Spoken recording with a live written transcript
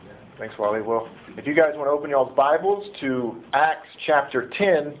Thanks, Wally. Well, if you guys want to open y'all's Bibles to Acts chapter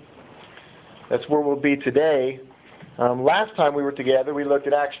 10, that's where we'll be today. Last time we were together, we looked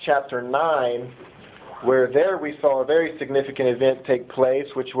at Acts chapter 9, where there we saw a very significant event take place,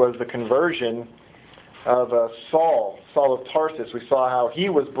 which was the conversion of Saul of Tarsus. We saw how he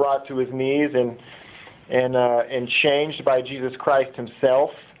was brought to his knees and changed by Jesus Christ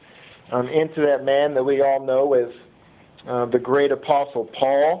himself into that man that we all know as the great apostle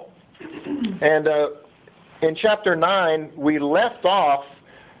Paul. And in chapter 9, we left off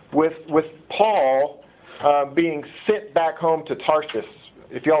with Paul being sent back home to Tarsus.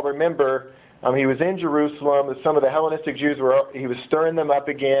 If y'all remember, he was in Jerusalem. Some of the Hellenistic Jews he was stirring them up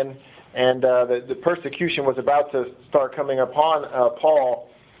again, and the persecution was about to start coming upon Paul.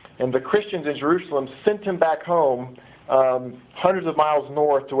 And the Christians in Jerusalem sent him back home, hundreds of miles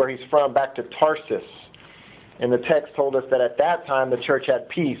north to where he's from, back to Tarsus. And the text told us that at that time the church had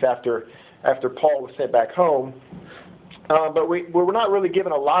peace after Paul was sent back home. But we were not really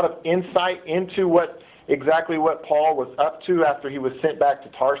given a lot of insight into exactly what Paul was up to after he was sent back to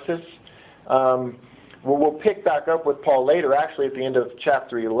Tarsus. We'll pick back up with Paul later, actually at the end of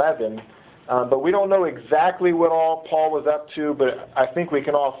chapter 11. But we don't know exactly what all Paul was up to, but I think we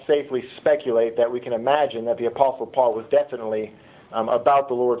can all safely speculate that we can imagine that the Apostle Paul was definitely about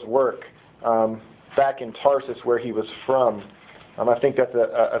the Lord's work back in Tarsus where he was from. I think that's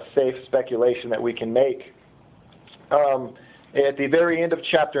a safe speculation that we can make. At the very end of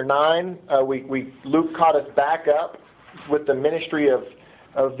chapter 9, Luke caught us back up with the ministry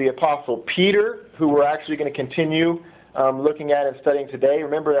of the Apostle Peter, who we're actually going to continue looking at and studying today.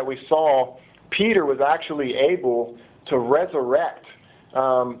 Remember that we saw Peter was actually able to resurrect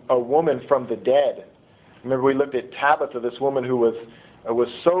a woman from the dead. Remember we looked at Tabitha, this woman who was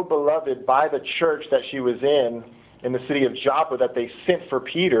so beloved by the church that she was in the city of Joppa, that they sent for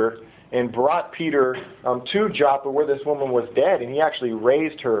Peter and brought Peter to Joppa where this woman was dead, and he actually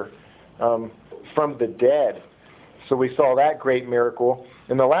raised her from the dead. So we saw that great miracle.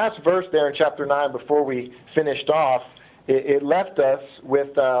 And the last verse there in chapter 9, before we finished off, it left us with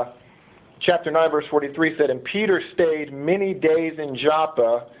chapter 9, verse 43 said, "And Peter stayed many days in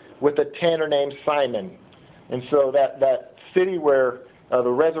Joppa with a tanner named Simon." And so that city where the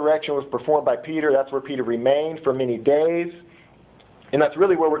resurrection was performed by Peter, that's where Peter remained for many days. And that's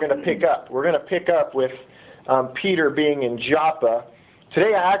really where we're going to pick up. We're going to pick up with Peter being in Joppa.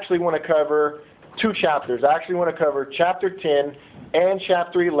 Today I actually want to cover two chapters. I actually want to cover chapter 10 and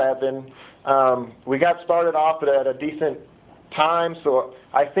chapter 11. We got started off at a decent time, so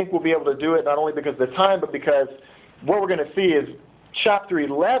I think we'll be able to do it not only because of the time, but because what we're going to see is chapter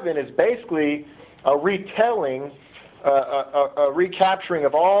 11 is basically a retelling, a recapturing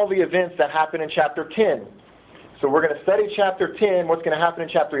of all the events that happened in chapter 10. So we're going to study chapter 10. What's going to happen in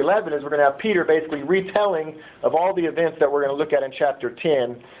chapter 11 is we're going to have Peter basically retelling of all the events that we're going to look at in chapter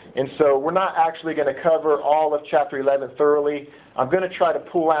 10. And so we're not actually going to cover all of chapter 11 thoroughly. I'm going to try to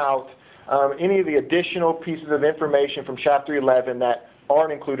pull out any of the additional pieces of information from chapter 11 that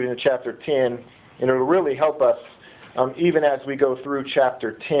aren't included in chapter 10, and it'll really help us even as we go through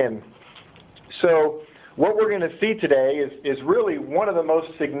chapter 10. So what we're going to see today is really one of the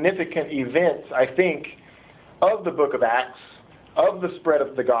most significant events, I think, of the book of Acts, of the spread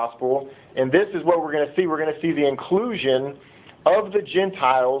of the gospel. And this is what we're going to see. We're going to see the inclusion of the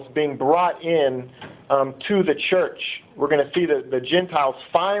Gentiles being brought in to the church. We're going to see the Gentiles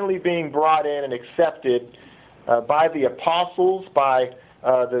finally being brought in and accepted by the apostles, by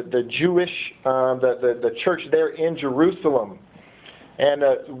the Jewish, the church there in Jerusalem. And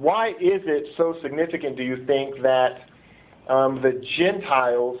why is it so significant, do you think, that the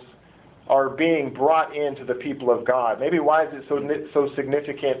Gentiles are being brought into the people of God? Maybe why is it so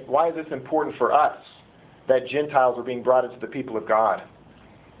significant? Why is this important for us, that Gentiles are being brought into the people of God?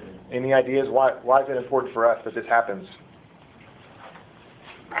 Any ideas? Why is it important for us that this happens?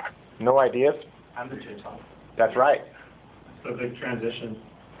 No ideas? I'm the Gentile. That's right. It's a big transition.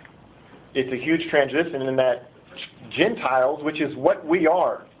 It's a huge transition in that Gentiles, which is what we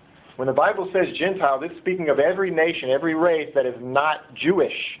are. When the Bible says Gentiles, it's speaking of every nation, every race that is not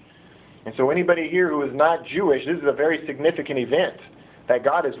Jewish. And so anybody here who is not Jewish, this is a very significant event, that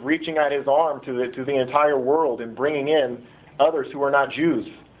God is reaching out his arm to the entire world and bringing in others who are not Jews.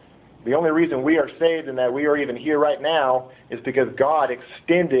 The only reason we are saved and that we are even here right now is because God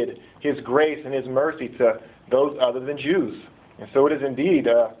extended his grace and his mercy to those other than Jews. And so it is indeed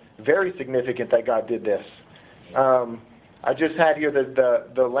very significant that God did this. I just had here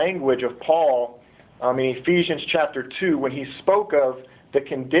the language of Paul in Ephesians chapter 2 when he spoke of the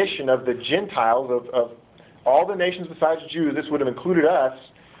condition of the Gentiles, of all the nations besides Jews. This would have included us.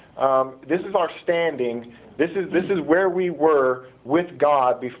 This is our standing. This is where we were with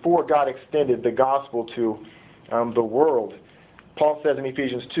God before God extended the gospel to the world. Paul says in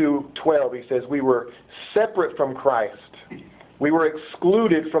Ephesians 2:12, he says, we were separate from Christ. We were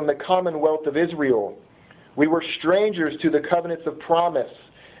excluded from the commonwealth of Israel. We were strangers to the covenants of promise.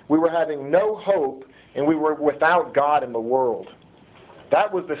 We were having no hope, and we were without God in the world.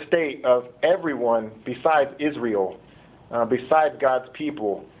 That was the state of everyone besides Israel, besides God's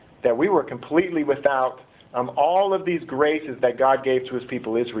people, that we were completely without all of these graces that God gave to his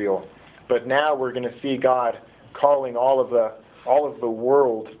people Israel. But now we're going to see God calling all of the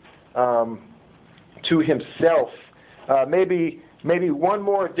world to himself. Maybe one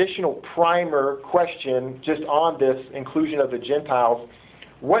more additional primer question just on this inclusion of the Gentiles.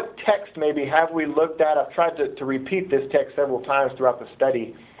 What text maybe have we looked at? I've tried to repeat this text several times throughout the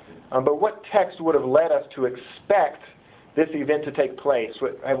study. But what text would have led us to expect this event to take place?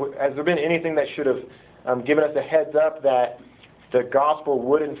 Has there been anything that should have given us a heads up that the gospel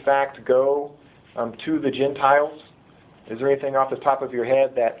would in fact go to the Gentiles? Is there anything off the top of your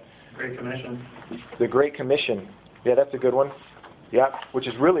head that... Great Commission. The Great Commission. Yeah, that's a good one. Yeah, which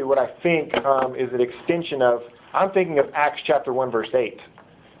is really what I think is an extension of... I'm thinking of Acts chapter 1, verse 8.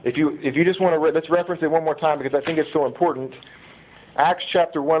 If you just want to... let's reference it one more time because I think it's so important. Acts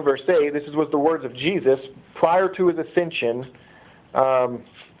chapter 1, verse 8, this was the words of Jesus prior to his ascension.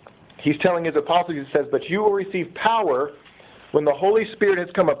 He's telling his apostles, he says, but you will receive power when the Holy Spirit has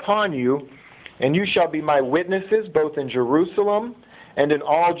come upon you, and you shall be my witnesses both in Jerusalem and in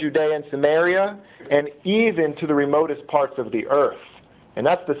all Judea and Samaria, and even to the remotest parts of the earth. And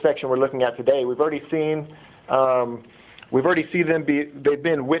that's the section we're looking at today. We've already seen they've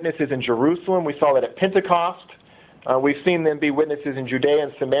been witnesses in Jerusalem. We saw that at Pentecost. We've seen them be witnesses in Judea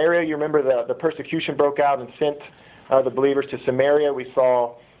and Samaria. You remember the persecution broke out and sent the believers to Samaria. We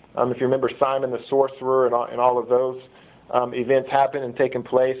saw, if you remember, Simon the sorcerer and all of those events happen and taken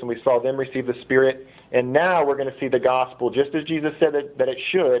place, and we saw them receive the Spirit. And now we're going to see the gospel, just as Jesus said that it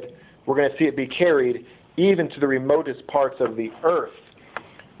should, we're going to see it be carried even to the remotest parts of the earth,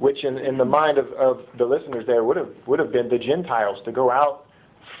 which in the mind of the listeners there would have been the Gentiles, to go out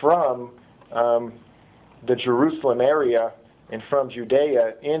from the Jerusalem area and from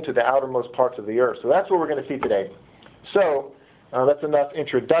Judea into the outermost parts of the earth. So that's what we're going to see today. So that's enough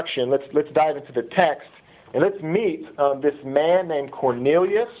introduction. Let's dive into the text, and let's meet this man named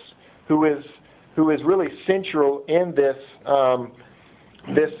Cornelius, who is really central in this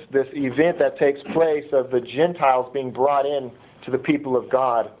this event that takes place of the Gentiles being brought in to the people of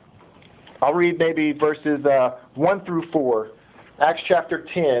God. I'll read maybe verses 1 through 4. Acts chapter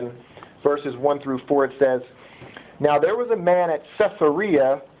 10, verses 1 through 4, it says, now there was a man at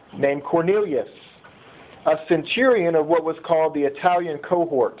Caesarea named Cornelius, a centurion of what was called the Italian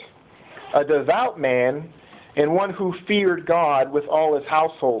cohort, a devout man and one who feared God with all his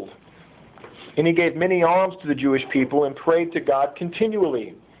household. And he gave many alms to the Jewish people and prayed to God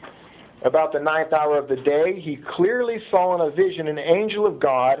continually. About the 9th hour of the day, he clearly saw in a vision an angel of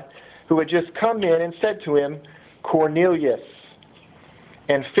God who had just come in and said to him, Cornelius.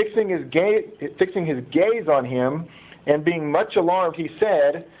 And fixing his gaze on him, and being much alarmed, he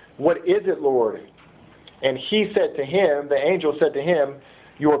said, what is it, Lord? And he said to him, the angel said to him,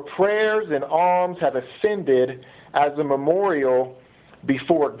 your prayers and alms have ascended as a memorial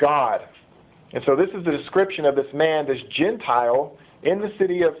before God. And so this is the description of this man, this Gentile, in the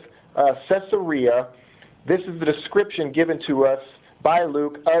city of Caesarea. This is the description given to us by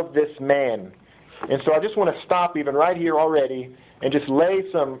Luke of this man. And so I just want to stop even right here already and just lay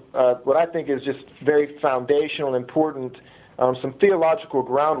some, what I think is just very foundational, important, some theological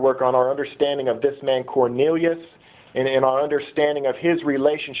groundwork on our understanding of this man Cornelius and our understanding of his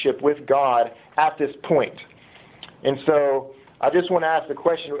relationship with God at this point. And so I just want to ask the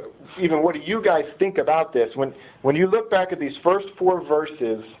question, even what do you guys think about this? When you look back at these first 4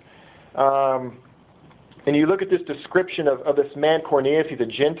 verses, and you look at this description of this man Cornelius, he's a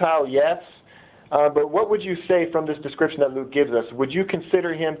Gentile, yes, but what would you say from this description that Luke gives us? Would you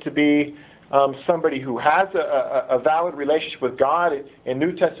consider him to be somebody who has a valid relationship with God in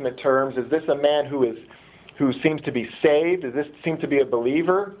New Testament terms? Is this a man who seems to be saved? Does this seem to be a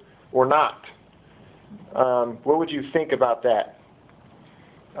believer or not? What would you think about that?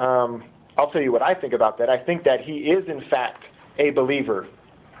 I'll tell you what I think about that. I think that he is, in fact, a believer.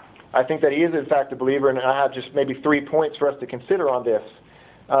 I think that he is, in fact, a believer, and I have just maybe 3 points for us to consider on this.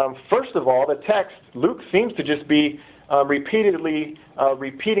 First of all, the text, Luke seems to just be repeatedly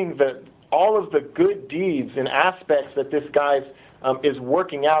repeating all of the good deeds and aspects that this guy is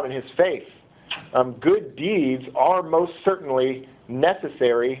working out in his faith. good deeds are most certainly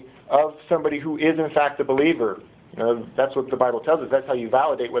necessary of somebody who is in fact a believer. That's what the Bible tells us. That's how you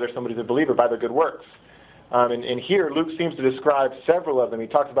validate whether somebody's a believer, by their good works. And here Luke seems to describe several of them. He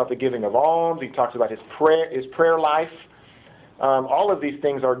talks about the giving of alms. He talks about his prayer life. All of these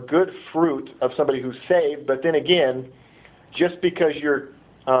things are good fruit of somebody who's saved. But then again, just because you're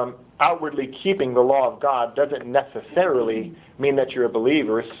outwardly keeping the law of God doesn't necessarily mean that you're a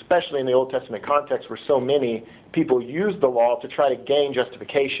believer, especially in the Old Testament context where so many people use the law to try to gain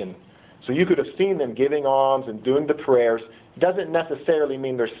justification. So you could have seen them giving alms and doing the prayers. Doesn't necessarily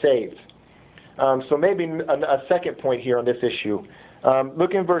mean they're saved. So maybe a second point here on this issue.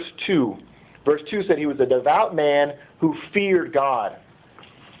 Look in verse 2. Verse 2 said he was a devout man who feared God.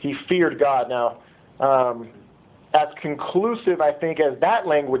 He feared God. Now, as conclusive, I think, as that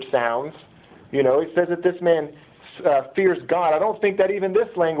language sounds, it says that this man fears God. I don't think that even this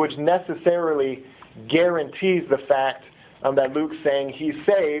language necessarily guarantees the fact that Luke's saying he's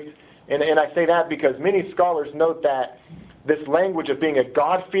saved. And I say that because many scholars note that this language of being a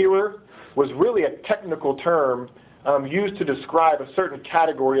God-fearer was really a technical term used to describe a certain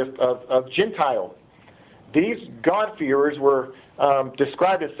category of Gentile. These God-fearers were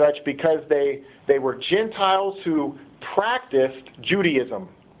described as such because they were Gentiles who practiced Judaism.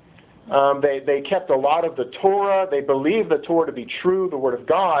 They kept a lot of the Torah. They believed the Torah to be true, the Word of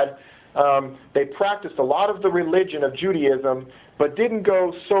God. They practiced a lot of the religion of Judaism, but didn't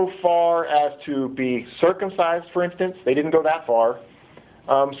go so far as to be circumcised, for instance. They didn't go that far.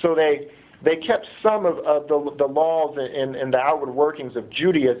 So they kept some of the laws and the outward workings of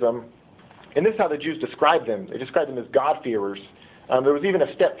Judaism. And this is how the Jews described them. They described them as God-fearers. There was even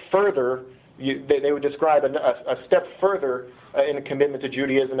a step further. They would describe a step further in a commitment to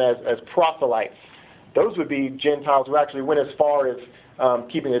Judaism as proselytes. Those would be Gentiles who actually went as far as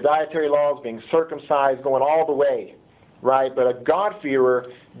keeping the dietary laws, being circumcised, going all the way, right? But a God-fearer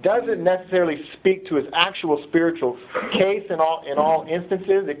doesn't necessarily speak to his actual spiritual case in all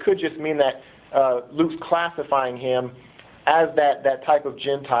instances. It could just mean that Luke's classifying him as that type of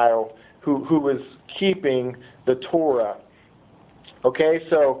Gentile who was keeping the Torah. Okay,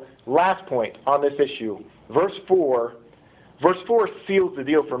 so last point on this issue. Verse 4 seals the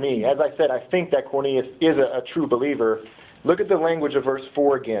deal for me. As I said, I think that Cornelius is a true believer. Look at the language of verse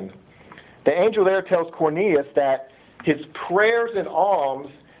 4 again. The angel there tells Cornelius that his prayers and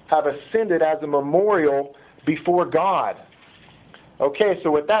alms have ascended as a memorial before God. Okay, so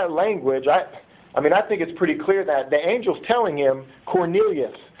with that language, I think it's pretty clear that the angel's telling him,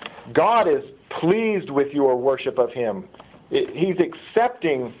 Cornelius, God is pleased with your worship of him. He's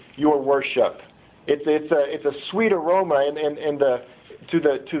accepting your worship. It's a sweet aroma to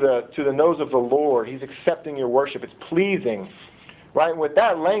the nose of the Lord. He's accepting your worship. It's pleasing, right? And with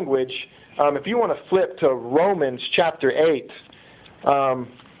that language, if you want to flip to Romans chapter 8,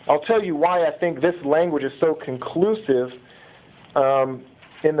 I'll tell you why I think this language is so conclusive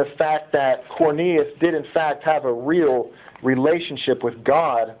in the fact that Cornelius did in fact have a real relationship with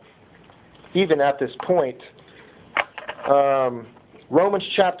God, even at this point. Romans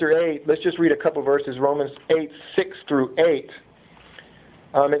chapter 8, let's just read a couple verses, Romans 8, 6 through 8.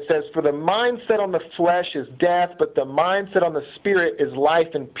 It says, "For the mind set on the flesh is death, but the mind set on the spirit is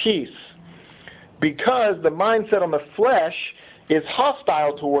life and peace. Because the mind set on the flesh is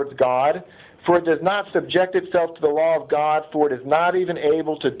hostile towards God, for it does not subject itself to the law of God, for it is not even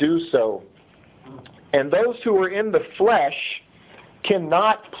able to do so. And those who are in the flesh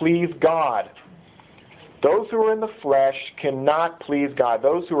cannot please God." Those who are in the flesh cannot please God.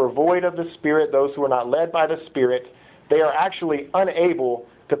 Those who are void of the Spirit, those who are not led by the Spirit, they are actually unable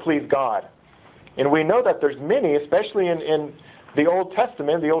to please God. And we know that there's many, especially in the Old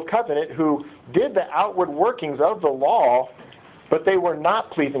Testament, the Old Covenant, who did the outward workings of the law, but they were not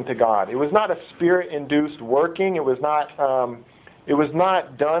pleasing to God. It was not a Spirit-induced working. It was not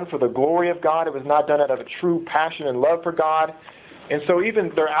done for the glory of God. It was not done out of a true passion and love for God. And so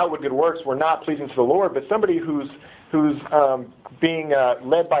even their outward good works were not pleasing to the Lord, but somebody who's being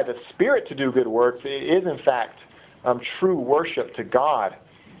led by the Spirit to do good works is in fact true worship to God.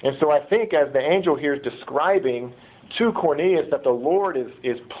 And so I think as the angel here is describing to Cornelius that the Lord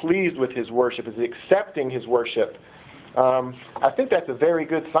is pleased with his worship, is accepting his worship, I think that's a very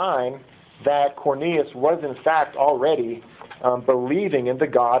good sign that Cornelius was in fact already believing in the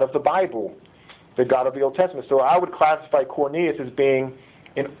God of the Bible, the God of the Old Testament. So I would classify Cornelius as being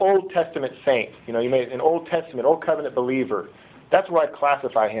an Old Testament saint. An Old Testament, Old Covenant believer. That's where I'd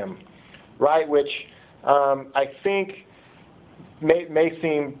classify him, right? Which I think may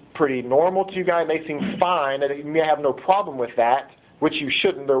seem pretty normal to you guys, may seem fine, and you may have no problem with that. which you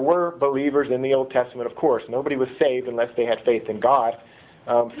shouldn't. There were believers in the Old Testament, of course. Nobody was saved unless they had faith in God,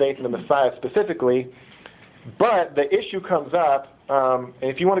 faith in the Messiah specifically. But the issue comes up, and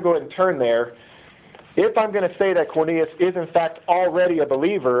if you want to go ahead and turn there, if I'm going to say that Cornelius is in fact already a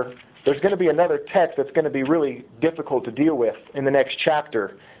believer, there's going to be another text that's going to be really difficult to deal with in the next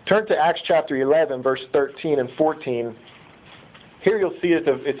chapter. Turn to Acts chapter 11, verse 13 and 14. Here you'll see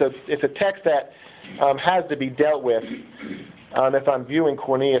it's a text that has to be dealt with if I'm viewing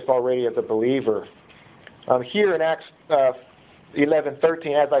Cornelius already as a believer. Here in Acts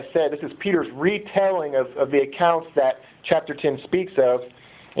 11:13, as I said, this is Peter's retelling of the accounts that chapter 10 speaks of.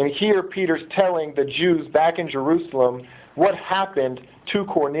 And here Peter's telling the Jews back in Jerusalem what happened to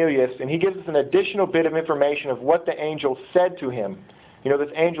Cornelius, and he gives us an additional bit of information of what the angel said to him. You know, this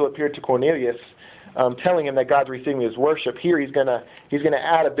angel appeared to Cornelius, telling him that God's receiving his worship. Here he's gonna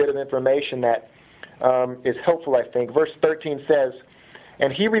add a bit of information that is helpful, I think. Verse 13 says,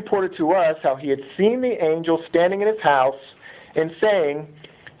 "And he reported to us how he had seen the angel standing in his house and saying,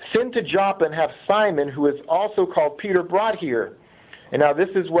 'Send to Joppa and have Simon, who is also called Peter, brought here.' And now this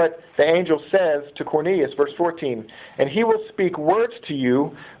is what the angel says to Cornelius, verse 14. 'And he will speak words to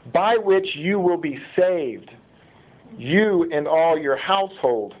you by which you will be saved, you and all your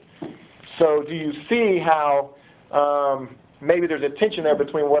household.'" So do you see how maybe there's a tension there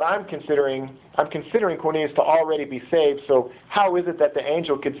between what I'm considering Cornelius to already be saved. So how is it that the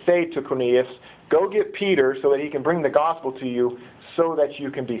angel could say to Cornelius, "Go get Peter so that he can bring the gospel to you so that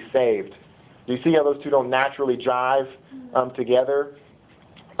you can be saved"? Do you see how those two don't naturally jive together?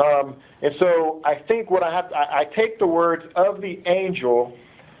 And so I think what I take the words of the angel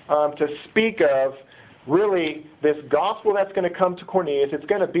to speak of really this gospel that's going to come to Cornelius. It's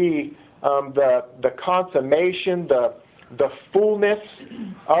going to be the consummation, the fullness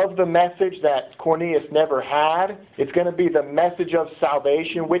of the message that Cornelius never had. It's going to be the message of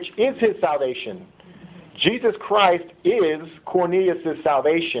salvation, which is his salvation. Jesus Christ is Cornelius'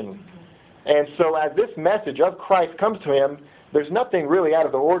 salvation. And so as this message of Christ comes to him, there's nothing really out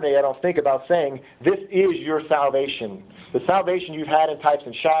of the ordinary, I don't think, about saying, this is your salvation. The salvation you've had in types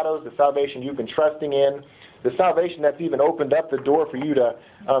and shadows, the salvation you've been trusting in, the salvation that's even opened up the door for you to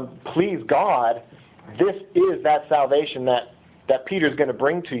please God, this is that salvation that Peter's going to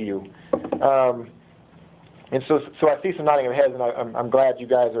bring to you. And so I see some nodding of heads, and I'm glad you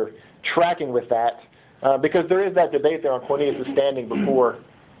guys are tracking with that, because there is that debate there on Cornelius' standing before.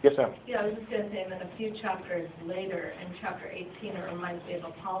 Yes, ma'am. Yeah, I was just going to say, and then a few chapters later, in chapter 18, it reminds me of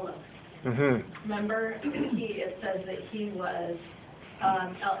Apollos. Mm-hmm. Remember, it says that he was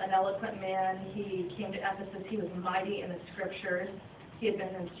an eloquent man. He came to Ephesus. He was mighty in the scriptures. He had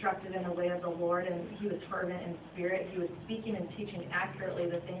been instructed in the way of the Lord, and he was fervent in spirit. He was speaking and teaching accurately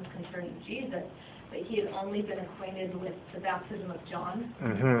the things concerning Jesus, but he had only been acquainted with the baptism of John.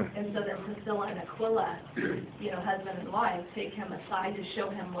 Mm-hmm. And so then Priscilla and Aquila, husband and wife, take him aside to show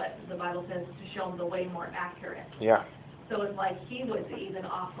him what the Bible says, to show him the way more accurate. Yeah. So it's like he was even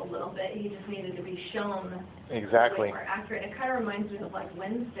off a little bit. He just needed to be shown exactly the way more accurate. It kind of reminds me of like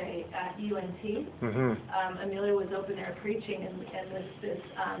Wednesday at UNT. Mm-hmm. Amelia was open there preaching, and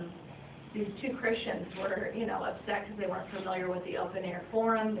these two Christians were, upset because they weren't familiar with the open air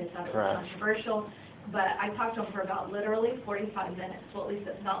forum. They thought it was controversial. But I talked to them for about literally 45 minutes. Well, at least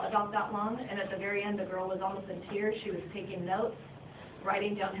it felt about that long. And at the very end, the girl was almost in tears. She was taking notes,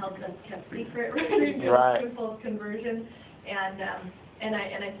 writing down Hell's Kept Secret, writing down Twofold Conversion. And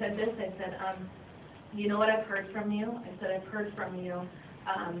I said this. I said, you know what I've heard from you? I said, I've heard from you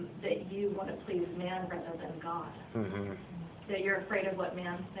that you want to please man rather than God. Mm-hmm. That you're afraid of what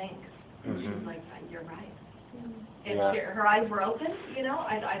man thinks. And Mm-hmm. she's like, you're right. And her eyes were open,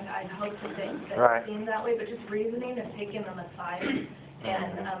 I'd hope to think that it seemed that way, but just reasoning and taking them aside.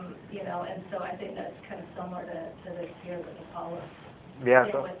 And, and so I think that's kind of similar to this here with Apollos. Yeah,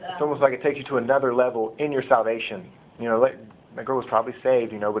 so it's almost like it takes you to another level in your salvation. That girl was probably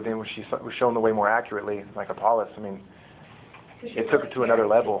saved, but then when she was shown the way more accurately, like Apollos, it took it to another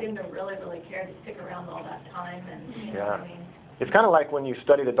level. She seemed to really, really care to stick around all that time. And, you know what I mean? It's kind of like when you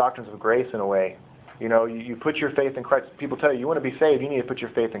study the doctrines of grace in a way. You put your faith in Christ. People tell you want to be saved, you need to put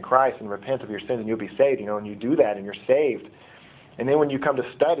your faith in Christ and repent of your sins and you'll be saved, and you do that and you're saved. And then when you come to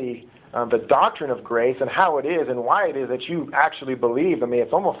study the doctrine of grace and how it is and why it is that you actually believe,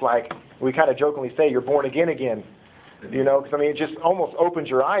 it's almost like we kind of jokingly say you're born again. Because it just almost opens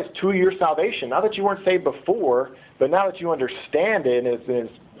your eyes to your salvation. Not that you weren't saved before, but now that you understand it and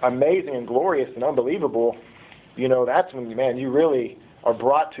it's amazing and glorious and unbelievable, that's when, you really are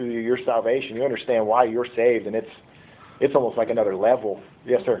brought to your salvation. You understand why you're saved, and it's almost like another level.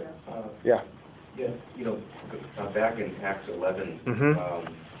 Yes, sir. Yeah. Yeah, back in Acts 11,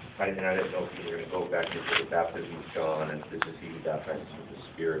 I didn't know if you were going to go back into the baptism of John and this is he who baptizes with the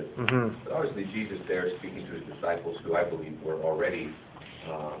Spirit. But obviously Jesus there speaking to his disciples who I believe were already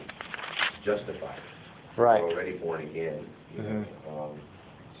justified, Right. already born again.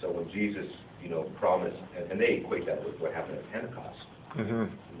 So when Jesus, promised, and they equate that with what happened at Pentecost.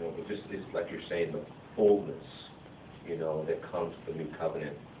 But just it's like you're saying, the fullness, that comes with the new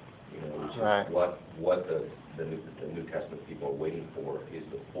covenant. Which is what the New Testament people are waiting for is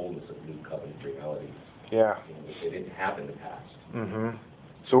the fullness of new covenant reality. Yeah. It didn't happen in the past.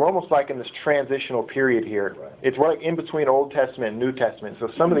 So we're almost like in this transitional period here. Right. It's like in between Old Testament and New Testament. So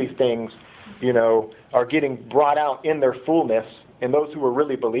some of these things, are getting brought out in their fullness, and those who are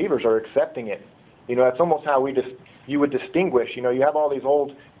really believers are accepting it. That's almost how you would distinguish. You have all these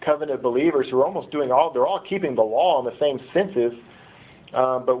old covenant believers who are almost they're all keeping the law in the same senses.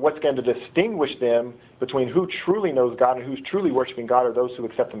 But what's going to distinguish them between who truly knows God and who's truly worshiping God are those who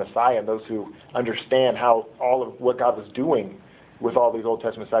accept the Messiah and those who understand how all of what God was doing with all these Old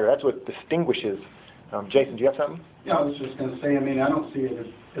Testament sacrifices. That's what distinguishes. Jason, do you have something? Yeah, I was just going to say, I don't see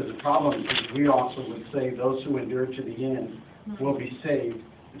it as a problem because we also would say those who endure to the end will be saved,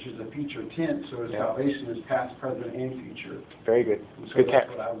 which is a future tense, so salvation is past, present, and future. Very good. So Good that's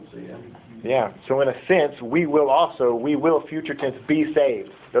what I would say. Yeah, so in a sense, we will future tense be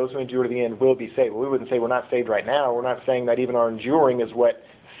saved. Those who endure to the end will be saved. We wouldn't say we're not saved right now. We're not saying that even our enduring is what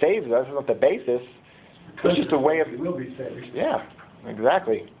saves us. It's not the basis. It's just a way of... We will be saved. Yeah,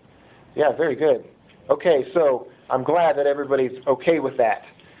 exactly. Yeah, very good. Okay, so I'm glad that everybody's okay with that.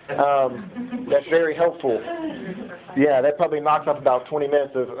 That's very helpful. Yeah, that probably knocks off about 20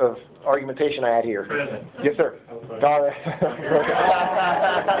 minutes of argumentation I had here. Present. Yes, sir.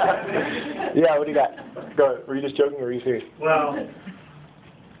 Yeah, what do you got? Go ahead. Were you just joking or were you serious? Well,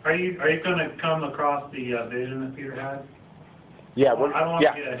 are you going to come across the vision that Peter had? Yeah, I don't want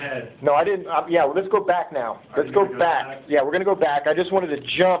to get ahead. No, I didn't. Well, let's go back now. Let's go back. Yeah, we're going to go back. I just wanted to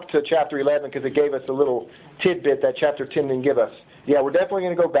jump to chapter 11 because it gave us a little tidbit that chapter 10 didn't give us. Yeah, we're definitely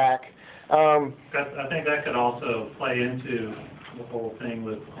going to go back. I think that could also play into the whole thing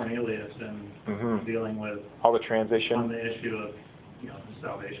with Cornelius and dealing with all the transition on the issue of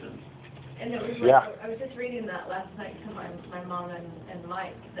salvation. And it was I was just reading that last night to my mom and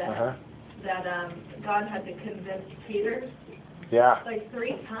Mike that God had to convince Peter. Yeah. Like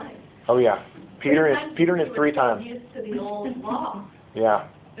 3 times. Oh yeah. Peter and his 3 times. Used to the old law. Yeah.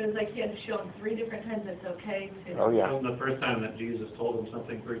 It was like he had to show him 3 different times it's okay to. Oh yeah. Well, the first time that Jesus told him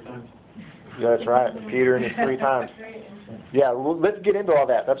something 3 times. Yeah, that's right. Peter and his 3 times. Yeah, well, let's get into all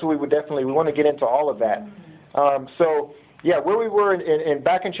that. That's what we want to get into all of that. So yeah, where we were in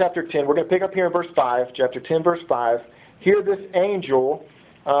back in chapter 10, we're going to pick up here in verse 5, chapter 10, verse 5. Here this angel,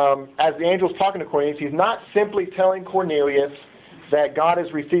 as the angel's talking to Cornelius, he's not simply telling Cornelius that God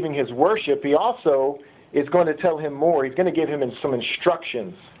is receiving his worship. He also is going to tell him more. He's going to give him some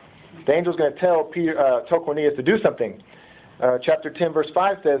instructions. The angel's going to tell Cornelius to do something. Chapter 10, verse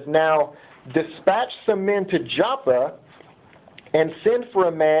 5 says, "Now dispatch some men to Joppa and send for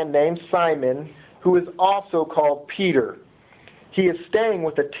a man named Simon, who is also called Peter. He is staying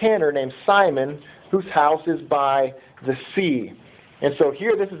with a tanner named Simon, whose house is by the sea." And so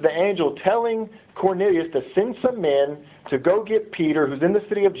here this is the angel telling Cornelius to send some men to go get Peter, who's in the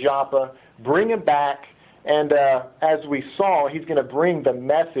city of Joppa, bring him back, and as we saw, he's going to bring the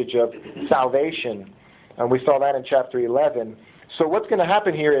message of salvation. And we saw that in chapter 11. So what's going to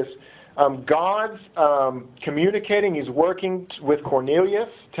happen here is God's communicating. He's working with Cornelius,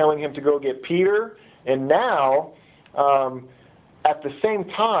 telling him to go get Peter. And now, at the same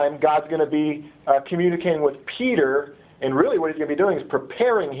time, God's going to be communicating with Peter. And really what he's going to be doing is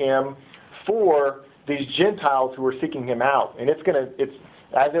preparing him for these Gentiles who are seeking him out. And it's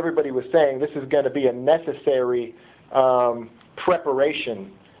as everybody was saying, this is going to be a necessary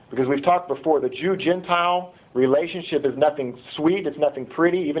preparation. Because we've talked before, the Jew-Gentile relationship is nothing sweet, it's nothing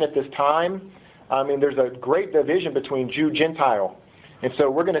pretty, even at this time. I mean, there's a great division between Jew-Gentile. And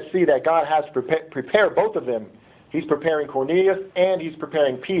so we're going to see that God has prepared both of them. He's preparing Cornelius and he's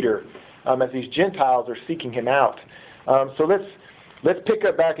preparing Peter as these Gentiles are seeking him out. So let's pick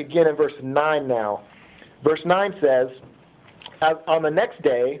up back again in verse 9 now. Verse 9 says, "On the next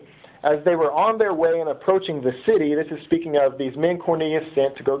day, as they were on their way and approaching the city," this is speaking of these men Cornelius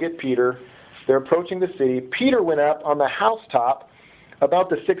sent to go get Peter. They're approaching the city. "Peter went up on the housetop about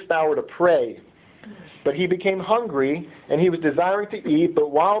the 6th hour to pray. But he became hungry, and he was desiring to eat. But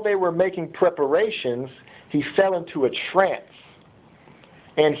while they were making preparations, he fell into a trance.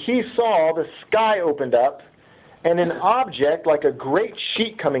 And he saw the sky opened up, and an object like a great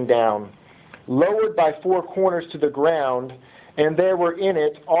sheet coming down, lowered by 4 corners to the ground, and there were in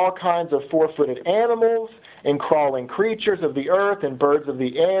it all kinds of 4-footed animals, and crawling creatures of the earth, and birds of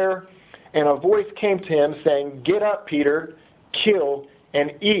the air. And a voice came to him, saying, "Get up, Peter, kill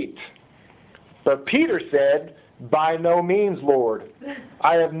and eat." But Peter said, "By no means, Lord.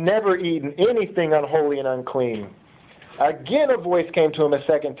 I have never eaten anything unholy and unclean." Again a voice came to him a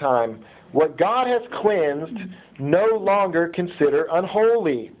second time, "What God has cleansed, no longer consider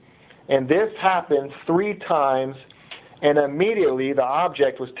unholy." And this happened 3 times, and immediately the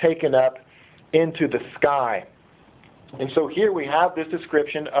object was taken up into the sky. And so here we have this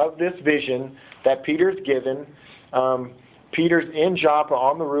description of this vision that Peter's given. Peter's in Joppa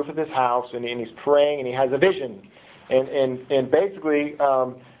on the roof of his house, and he's praying, and he has a vision. And basically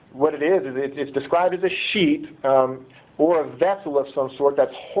what it is it's described as a sheet or a vessel of some sort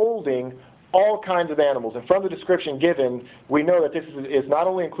that's holding all kinds of animals. And from the description given, we know that this is not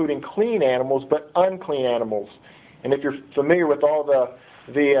only including clean animals, but unclean animals. And if you're familiar with all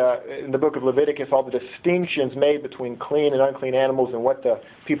in the book of Leviticus, all the distinctions made between clean and unclean animals and what the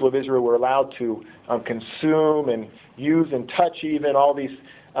people of Israel were allowed to consume and use and touch, even all these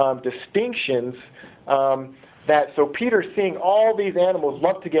distinctions, so Peter's seeing all these animals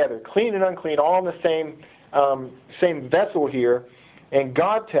lumped together, clean and unclean, all in the same vessel here, and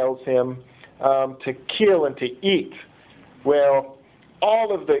God tells him to kill and to eat. Well,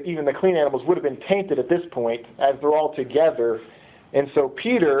 even the clean animals would have been tainted at this point, as they're all together. And so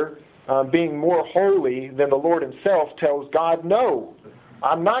Peter, being more holy than the Lord himself, tells God, "No,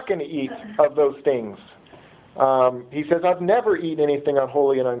 I'm not going to eat of those things." He says, "I've never eaten anything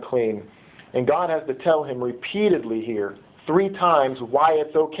unholy and unclean." And God has to tell him repeatedly here, 3 times, why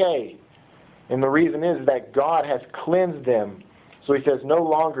it's okay. And the reason is that God has cleansed them. So he says, no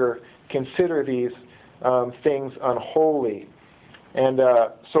longer consider these things unholy. And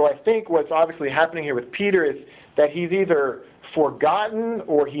so I think what's obviously happening here with Peter is that he's either forgotten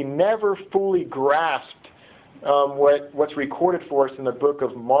or he never fully grasped what's recorded for us in the book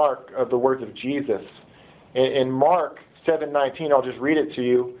of Mark of the words of Jesus. In Mark 7:19, I'll just read it to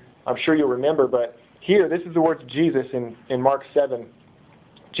you. I'm sure you'll remember, but here, this is the words of Jesus in Mark 7.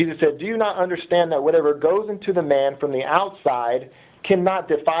 Jesus said, "Do you not understand that whatever goes into the man from the outside cannot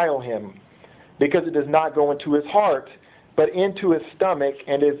defile him, because it does not go into his heart, but into his stomach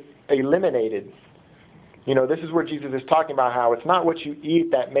and is eliminated?" You know, this is where Jesus is talking about how it's not what you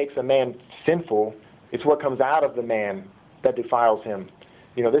eat that makes a man sinful, it's what comes out of the man that defiles him.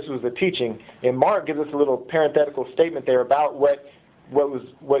 You know, this was the teaching. And Mark gives us a little parenthetical statement there about what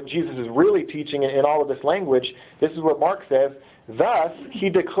Jesus is really teaching in all of this language. This is what Mark says, "Thus he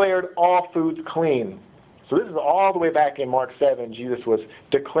declared all foods clean." So this is all the way back in Mark 7, Jesus was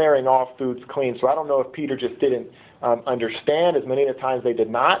declaring all foods clean. So I don't know if Peter just didn't understand, as many of the times they did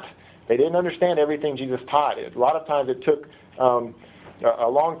not. They didn't understand everything Jesus taught. A lot of times it took a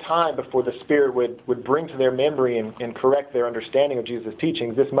long time before the Spirit would bring to their memory and correct their understanding of Jesus'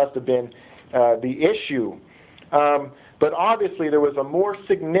 teachings. This must have been the issue. But obviously there was a more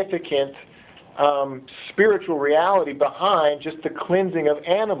significant spiritual reality behind just the cleansing of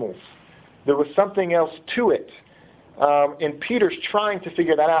animals. There was something else to it. And Peter's trying to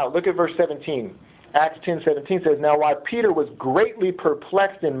figure that out. Look at verse 17. Acts 10:17 says, "Now while Peter was greatly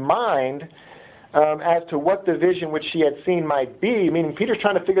perplexed in mind as to what the vision which he had seen might be," meaning Peter's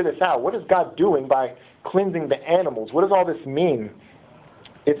trying to figure this out. What is God doing by cleansing the animals? What does all this mean?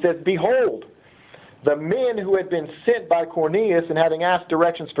 It says, "Behold, the men who had been sent by Cornelius and having asked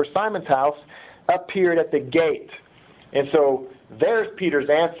directions for Simon's house appeared at the gate." And so there's Peter's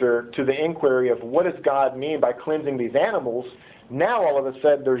answer to the inquiry of what does God mean by cleansing these animals. Now all of a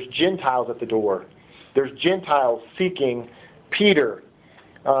sudden there's Gentiles at the door. There's Gentiles seeking Peter.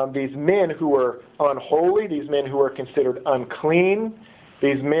 These men who were unholy, these men who are considered unclean,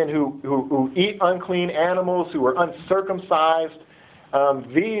 these men who eat unclean animals, who are uncircumcised.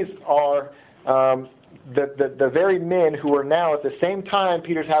 These are the very men who are now, at the same time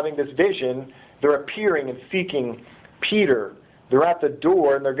Peter's having this vision, they're appearing and seeking Peter. They're at the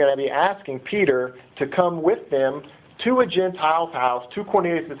door and they're going to be asking Peter to come with them to a Gentile's house, to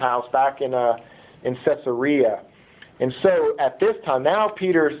Cornelius' house back in Caesarea. And so at this time, now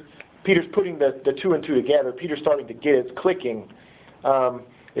Peter's putting the 2 and 2 together. Peter's starting to get it. It's clicking.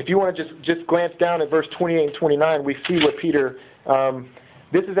 If you want to just glance down at verse 28 and 29, we see what Peter,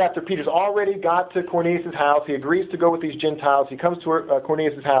 this is after Peter's already got to Cornelius' house. He agrees to go with these Gentiles. He comes to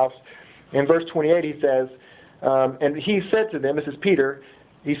Cornelius' house. In verse 28 he says, and he said to them, this is Peter,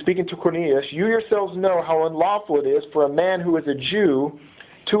 he's speaking to Cornelius, "You yourselves know how unlawful it is for a man who is a Jew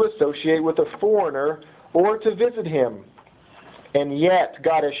to associate with a foreigner or to visit him. And yet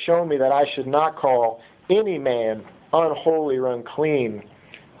God has shown me that I should not call any man unholy or unclean.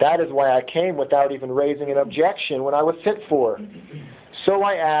 That is why I came without even raising an objection when I was sent for. So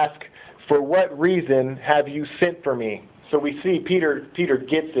I ask, for what reason have you sent for me? So we see Peter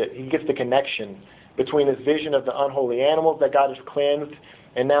gets it. He gets the connection between his vision of the unholy animals that God has cleansed,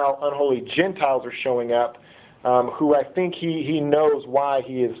 and now unholy Gentiles are showing up, who I think he knows why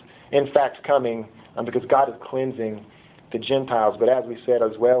he is in fact coming, because God is cleansing the Gentiles. But as we said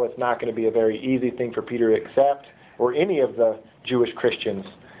as well, it's not going to be a very easy thing for Peter to accept, or any of the Jewish Christians.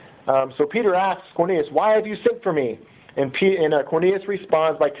 So Peter asks Cornelius, why have you sent for me? And Cornelius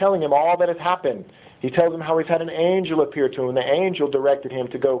responds by telling him all that has happened. He tells him how he's had an angel appear to him, and the angel directed him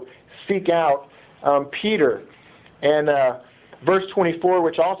to go seek out Peter. And verse 24,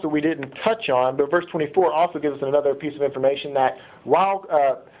 which also we didn't touch on, but verse 24 also gives us another piece of information that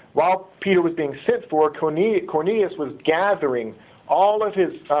while Peter was being sent for, Cornelius was gathering all of his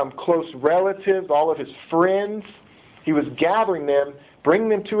close relatives, all of his friends. He was gathering them, bringing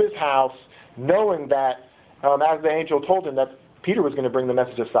them to his house, knowing that, as the angel told him, that Peter was going to bring the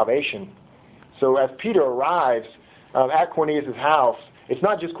message of salvation. So as Peter arrives at Cornelius' house, it's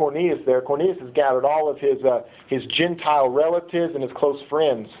not just Cornelius there. Cornelius has gathered all of his Gentile relatives and his close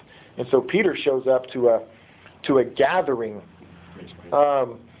friends. And so Peter shows up to a gathering.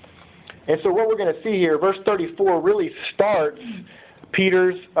 And so what we're going to see here, verse 34 really starts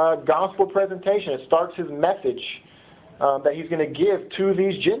Peter's gospel presentation. It starts his message that he's going to give to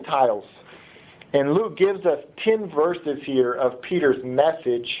these Gentiles. And Luke gives us 10 verses here of Peter's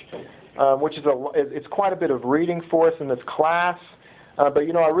message, which is it's quite a bit of reading for us in this class. But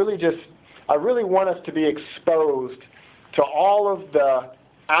I really want us to be exposed to all of the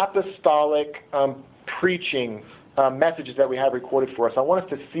apostolic preaching messages that we have recorded for us. I want us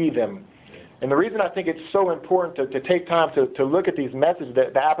to see them. And the reason I think it's so important to take time to look at these messages,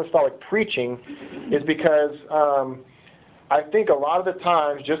 the apostolic preaching, is because I think a lot of the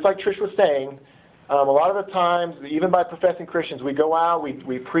times, just like Trish was saying, a lot of the times, even by professing Christians, we go out,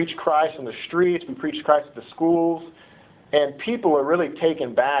 we preach Christ in the streets, we preach Christ at the schools, and people are really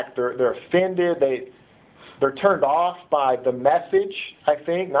taken back. They're offended. They're turned off by the message, I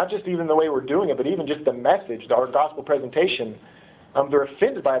think, not just even the way we're doing it, but even just the message, our gospel presentation. They're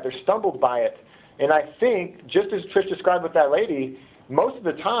offended by it. They're stumbled by it. And I think, just as Trish described with that lady, most of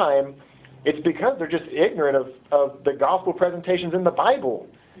the time, it's because they're just ignorant of the gospel presentations in the Bible.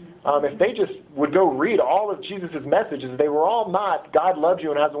 If they just would go read all of Jesus' messages, they were all not, God loves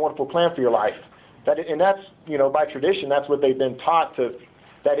you and has a wonderful plan for your life. And that's, by tradition, that's what they've been taught to,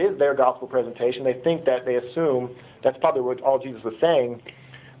 that is their gospel presentation. They think that, they assume that's probably what all Jesus was saying.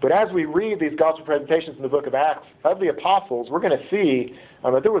 But as we read these gospel presentations in the book of Acts of the apostles, we're going to see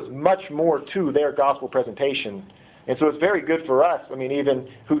that there was much more to their gospel presentation. And so it's very good for us, even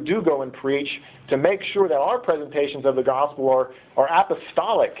who do go and preach, to make sure that our presentations of the gospel are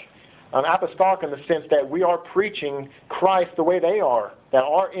apostolic. Apostolic in the sense that we are preaching Christ the way they are, that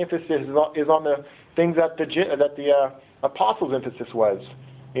our emphasis is on the things that the apostles' emphasis was.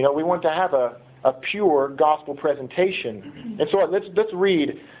 We want to have a pure gospel presentation. And so let's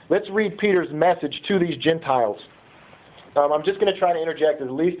read Peter's message to these Gentiles. I'm just going to try to interject as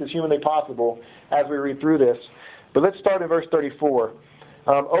least as humanly possible as we read through this. But let's start in verse 34.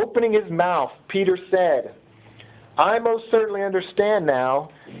 Opening his mouth, Peter said, I most certainly understand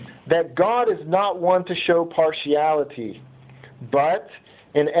now that God is not one to show partiality, but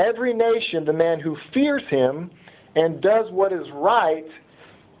in every nation the man who fears him and does what is right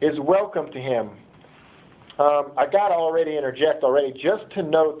is welcome to him. I got to already interject just to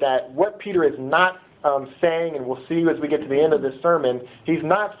note that what Peter is not saying, and we'll see as we get to the end of this sermon, he's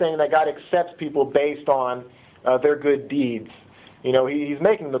not saying that God accepts people based on their good deeds. He's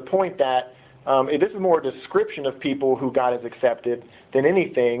making the point that this is more a description of people who God has accepted than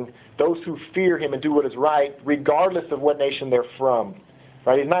anything, those who fear him and do what is right, regardless of what nation they're from.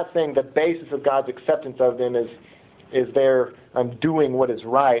 Right? He's not saying the basis of God's acceptance of them is their doing what is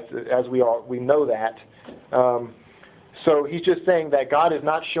right, as we know that. So he's just saying that God is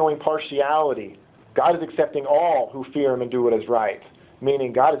not showing partiality. God is accepting all who fear him and do what is right,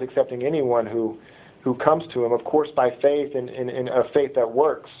 meaning God is accepting anyone who comes to him, of course, by faith and a faith that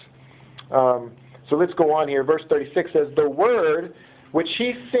works. So let's go on here. Verse 36 says, the word which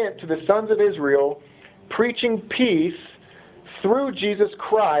he sent to the sons of Israel, preaching peace through Jesus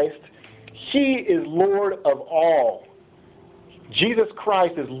Christ, he is Lord of all. Jesus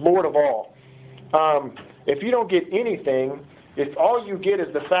Christ is Lord of all. If you don't get anything, if all you get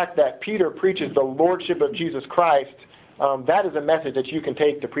is the fact that Peter preaches the lordship of Jesus Christ, that is a message that you can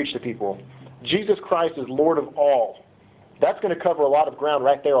take to preach to people. Jesus Christ is Lord of all. that's going to cover a lot of ground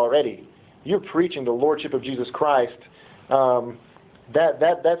right there already. You're preaching the Lordship of Jesus Christ.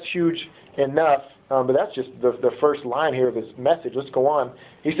 That's huge enough, but that's just the first line here of his message. Let's go on.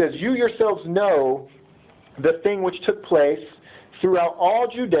 He says, you yourselves know the thing which took place throughout all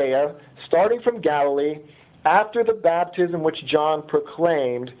Judea, starting from Galilee, after the baptism which John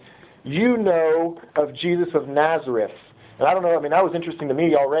proclaimed. You know of Jesus of Nazareth. And I don't know, that was interesting to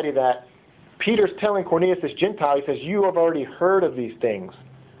me already that Peter's telling Cornelius, this Gentile, he says, you have already heard of these things.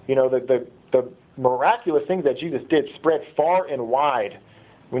 The miraculous things that Jesus did spread far and wide.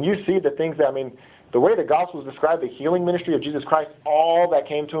 When you see the things that, the way the Gospels describe the healing ministry of Jesus Christ, all that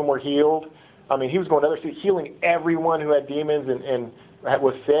came to him were healed. He was going to other cities, healing everyone who had demons and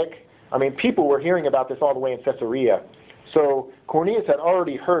was sick. People were hearing about this all the way in Caesarea. So Cornelius had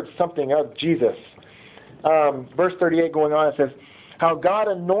already heard something of Jesus. Verse 38 going on, it says, how God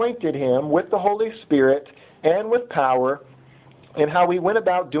anointed him with the Holy Spirit and with power, and how he went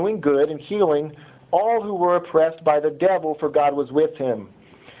about doing good and healing all who were oppressed by the devil, for God was with him.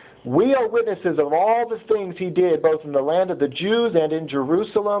 We are witnesses of all the things he did, both in the land of the Jews and in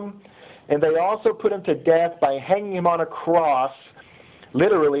Jerusalem. And they also put him to death by hanging him on a cross,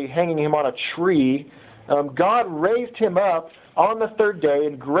 literally hanging him on a tree. God raised him up on the third day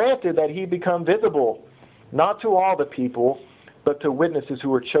and granted that he become visible, not to all the people, but to witnesses who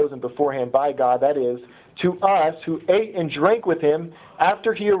were chosen beforehand by God, that is, to us who ate and drank with him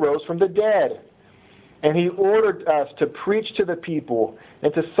after he arose from the dead. And he ordered us to preach to the people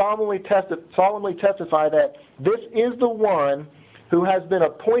and to solemnly testify that this is the one who has been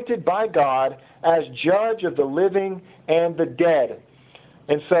appointed by God as judge of the living and the dead.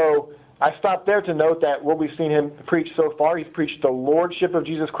 And so I stopped there to note that what we've seen him preach so far, he's preached the lordship of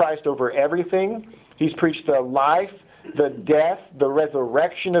Jesus Christ over everything. He's preached the life, the death, the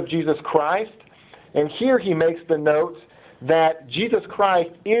resurrection of Jesus Christ. And here he makes the note that Jesus Christ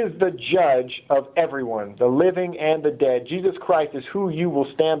is the judge of everyone, the living and the dead. Jesus Christ is who you will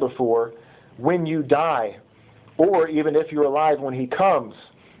stand before when you die, or even if you're alive when he comes.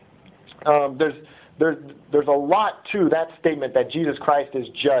 There's a lot to that statement that Jesus Christ is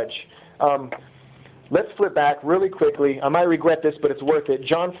judge. Let's flip back really quickly. I might regret this, but it's worth it.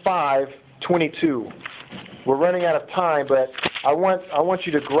 John 5:22. We're running out of time, but I want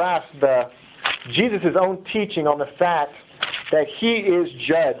you to grasp Jesus' own teaching on the fact that he is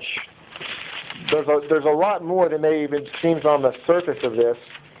judge. There's a lot more than maybe even seems on the surface of this.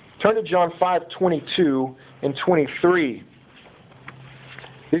 Turn to John 5:22 and 23.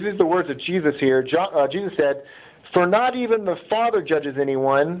 These are the words of Jesus here. Jesus said, for not even the Father judges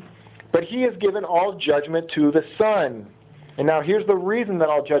anyone, but he has given all judgment to the Son. And now here's the reason that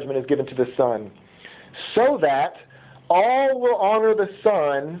all judgment is given to the Son. So that all will honor the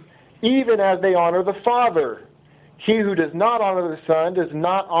Son, even as they honor the Father. He who does not honor the Son does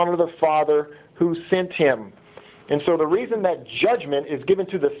not honor the Father who sent him. And so the reason that judgment is given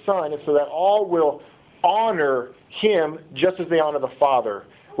to the Son is so that all will honor him just as they honor the Father,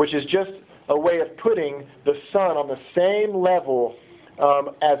 which is just a way of putting the Son on the same level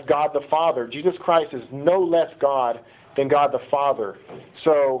as God the Father. Jesus Christ is no less God than God the Father.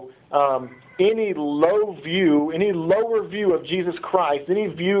 So any lower view of Jesus Christ, any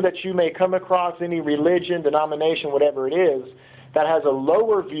view that you may come across, any religion, denomination, whatever it is, that has a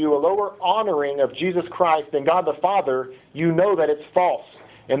lower view, a lower honoring of Jesus Christ than God the Father, you know that it's false.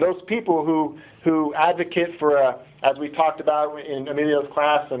 And those people who advocate for, as we talked about in Emilio's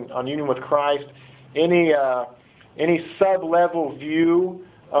class and on Union with Christ, any sub-level view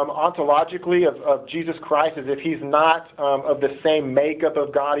ontologically of Jesus Christ as if he's not of the same makeup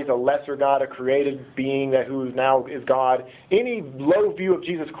of God, he's a lesser God, a created being who now is God. Any low view of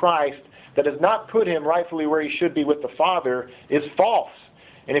Jesus Christ that does not put him rightfully where he should be with the Father is false.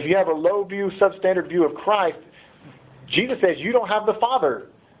 And if you have a low view, substandard view of Christ, Jesus says you don't have the Father,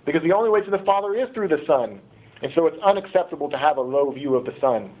 because the only way to the Father is through the Son. And so it's unacceptable to have a low view of the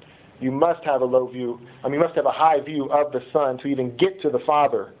Son. You must have you must have a high view of the Son to even get to the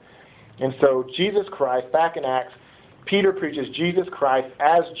Father. And so Jesus Christ, back in Acts, Peter preaches Jesus Christ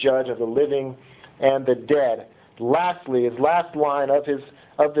as judge of the living and the dead. Lastly, his last line of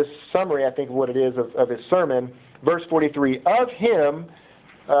this summary, I think of what it is, of his sermon, verse 43, of him,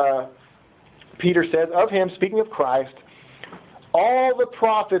 Peter says, of him, speaking of Christ, all the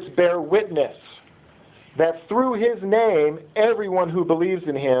prophets bear witness that through his name, everyone who believes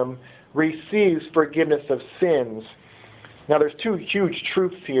in him receives forgiveness of sins. Now, there's two huge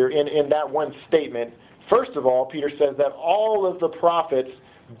truths here in that one statement. First of all, Peter says that all of the prophets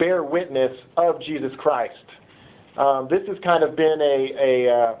bear witness of Jesus Christ. This has kind of been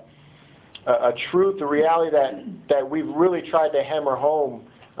a truth, a reality that we've really tried to hammer home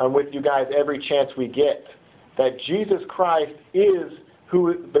with you guys every chance we get. That Jesus Christ is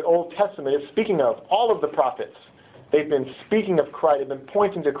who the Old Testament is speaking of. All of the prophets, they've been speaking of Christ. They've been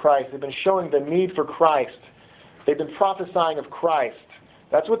pointing to Christ. They've been showing the need for Christ. They've been prophesying of Christ.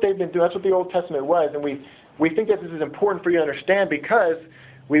 That's what they've been doing. That's what the Old Testament was. And we think that this is important for you to understand because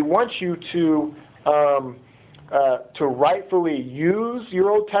we want you to rightfully use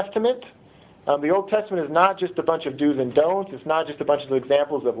your Old Testament. The Old Testament is not just a bunch of do's and don'ts. It's not just a bunch of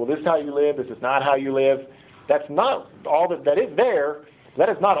examples of, well, this is how you live, this is not how you live. That's not all that is there. That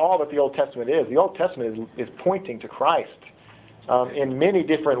is not all that the Old Testament is. The Old Testament is pointing to Christ in many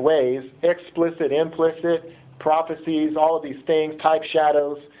different ways, explicit, implicit, prophecies, all of these things, type,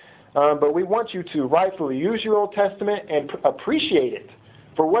 shadows. But we want you to rightfully use your Old Testament and appreciate it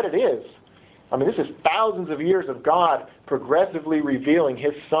for what it is. I mean, this is thousands of years of God progressively revealing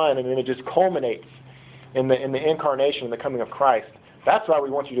His Son, and then it just culminates in the incarnation and the coming of Christ. That's why we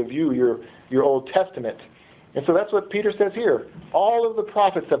want you to view your Old Testament. And so that's what Peter says here. All of the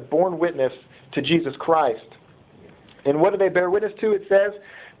prophets have borne witness to Jesus Christ. And what do they bear witness to? It says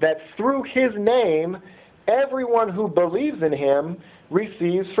that through His name, everyone who believes in Him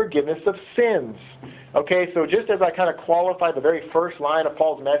receives forgiveness of sins. Okay, so just as I kind of qualified the very first line of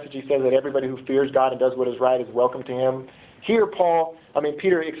Paul's message, he says that everybody who fears God and does what is right is welcome to Him. Here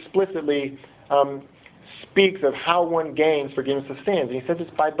Peter explicitly speaks of how one gains forgiveness of sins. And he says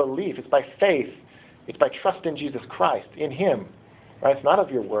it's by belief, it's by faith, it's by trust in Jesus Christ, in Him. Right? It's not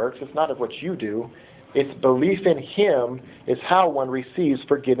of your works, it's not of what you do. It's belief in Him is how one receives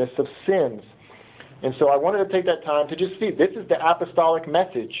forgiveness of sins. And so I wanted to take that time to just see, this is the apostolic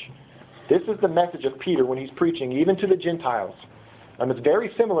message. This is the message of Peter when he's preaching, even to the Gentiles. It's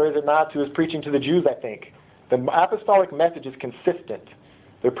very similar, is it not, to his preaching to the Jews, I think. The apostolic message is consistent.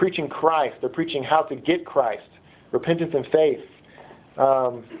 They're preaching Christ. They're preaching how to get Christ, repentance and faith.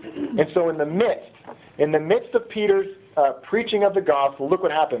 And so in the midst of Peter's preaching of the gospel, look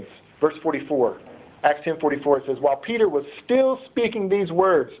what happens. Verse 44, Acts 10:44, it says, while Peter was still speaking these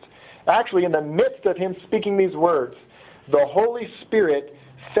words, actually in the midst of him speaking these words, the Holy Spirit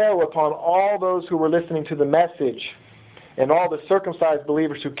fell upon all those who were listening to the message. And all the circumcised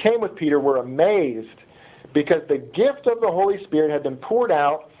believers who came with Peter were amazed because the gift of the Holy Spirit had been poured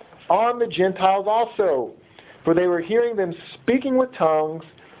out on the Gentiles also. For they were hearing them speaking with tongues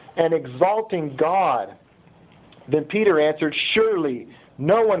and exalting God. Then Peter answered, surely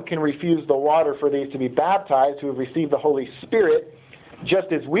no one can refuse the water for these to be baptized who have received the Holy Spirit,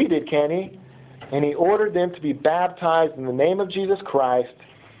 just as we did, can he? And he ordered them to be baptized in the name of Jesus Christ.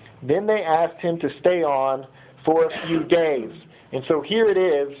 Then they asked him to stay on for a few days. And so here it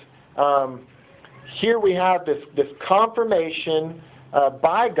is. Here we have this confirmation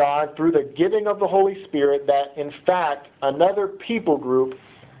by God through the giving of the Holy Spirit that, in fact, another people group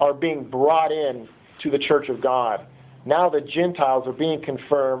are being brought in to the church of God. Now the Gentiles are being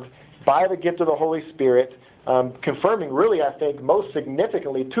confirmed by the gift of the Holy Spirit, confirming really, I think, most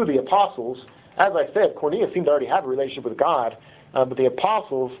significantly to the apostles. As I said, Cornelius seemed to already have a relationship with God, but the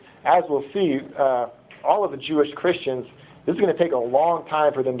apostles, as we'll see, all of the Jewish Christians, this is going to take a long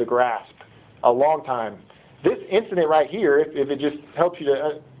time for them to grasp. A long time. This incident right here, if it just helps you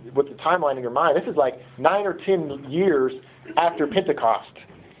to, with the timeline in your mind, this is like 9 or 10 years after Pentecost.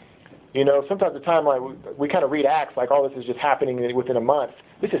 You know, sometimes the timeline, we kind of read Acts like all this is just happening within a month.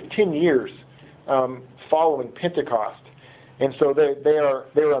 This is 10 years following Pentecost. And so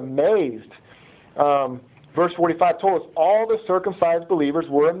they're amazed. Verse 45 told us all the circumcised believers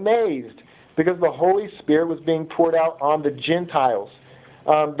were amazed because the Holy Spirit was being poured out on the Gentiles.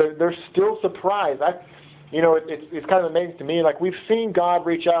 They're still surprised. It's kind of amazing to me. Like, we've seen God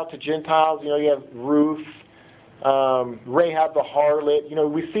reach out to Gentiles. You know, you have Ruth, Rahab the harlot. You know,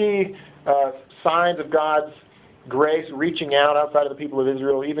 we see signs of God's grace reaching out outside of the people of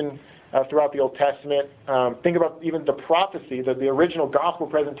Israel, even throughout the Old Testament. Think about even the prophecy, the original gospel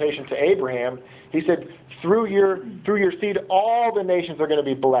presentation to Abraham. He said, through your seed, all the nations are going to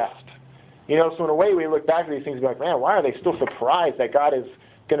be blessed. You know, so in a way, we look back at these things and be like, man, why are they still surprised that God is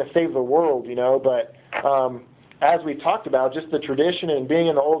going to save the world, you know? But as we talked about, just the tradition and being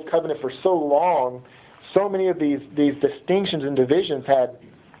in the Old Covenant for so long, so many of these distinctions and divisions had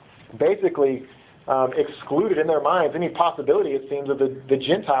basically excluded in their minds any possibility, it seems, of the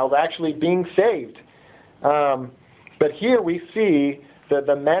Gentiles actually being saved. But here we see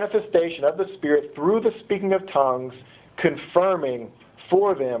the manifestation of the Spirit through the speaking of tongues, confirming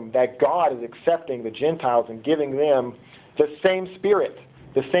for them that God is accepting the Gentiles and giving them the same Spirit,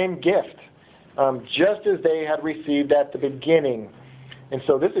 the same gift, just as they had received at the beginning. And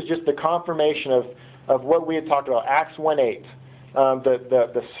so this is just the confirmation of what we had talked about, Acts 1:8.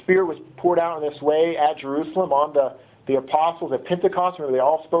 The Spirit was poured out in this way at Jerusalem on the apostles at Pentecost, where they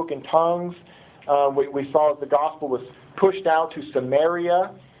all spoke in tongues. We saw that the gospel was pushed out to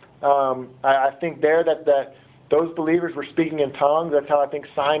Samaria. I think there that those believers were speaking in tongues. That's how I think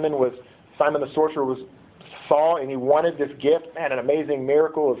Simon the sorcerer saw, and he wanted this gift. Man, an amazing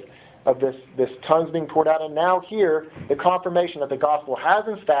miracle of this tongues being poured out. And now here, the confirmation that the gospel has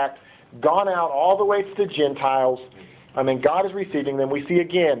in fact gone out all the way to the Gentiles. I mean, God is receiving them. We see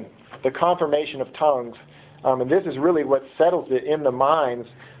again the confirmation of tongues. And this is really what settles it in the minds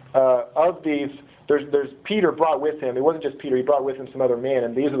of these. There's Peter brought with him. It wasn't just Peter. He brought with him some other men.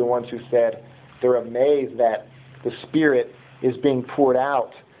 And these are the ones who said they're amazed that the Spirit is being poured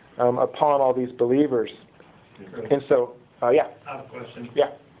out upon all these believers. And so, yeah. I have a question.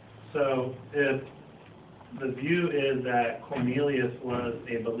 Yeah. So if the view is that Cornelius was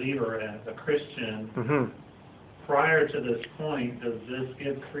a believer and a Christian, prior to this point, does this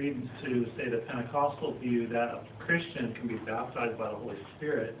give credence to, say, the Pentecostal view that a Christian can be baptized by the Holy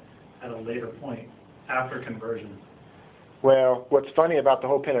Spirit at a later point, after conversion? Well, what's funny about the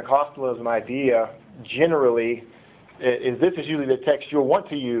whole Pentecostalism idea, generally, is this is usually the text you'll want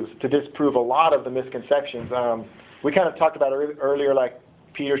to use to disprove a lot of the misconceptions. We kind of talked about earlier, like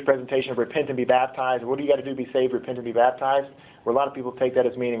Peter's presentation of repent and be baptized. What do you got to do to be saved? Repent and be baptized. Where a lot of people take that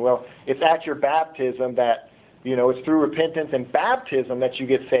as meaning, well, it's at your baptism that, it's through repentance and baptism that you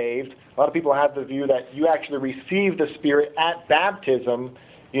get saved. A lot of people have the view that you actually receive the Spirit at baptism.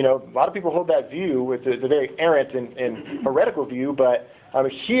 A lot of people hold that view. It's a very errant and heretical view. But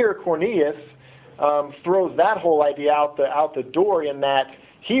here, Cornelius throws that whole idea out the door, in that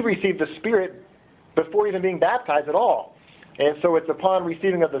he received the Spirit before even being baptized at all. And so it's upon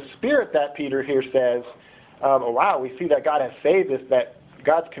receiving of the Spirit that Peter here says, oh, wow, we see that God has saved us, that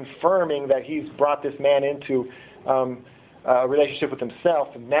God's confirming that he's brought this man into a relationship with himself.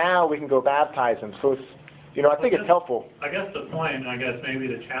 And now we can go baptize him. So it's, I think it's helpful. I guess the point, maybe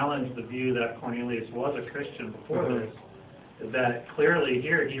to challenge the view that Cornelius was a Christian before this, is that clearly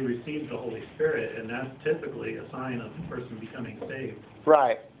here he received the Holy Spirit, and that's typically a sign of the person becoming saved.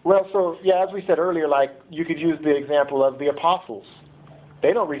 Right. Well, so, yeah, as we said earlier, like, you could use the example of the apostles.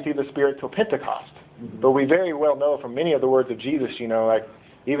 They don't receive the Spirit till Pentecost. But we very well know from many of the words of Jesus, like,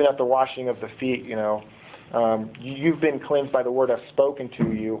 even at the washing of the feet, you've been cleansed by the word I've spoken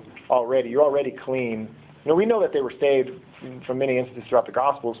to you already. You're already clean. We know that they were saved from many instances throughout the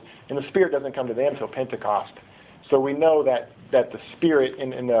Gospels, and the Spirit doesn't come to them till Pentecost. So we know that the Spirit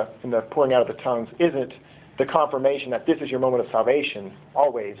in the pouring out of the tongues isn't the confirmation that this is your moment of salvation,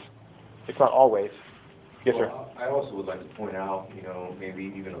 always. It's not always. Yes, sir. I also would like to point out,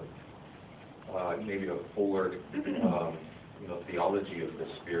 maybe even maybe a fuller, theology of the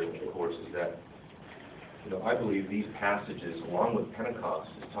Spirit, of course, is that, I believe these passages, along with Pentecost,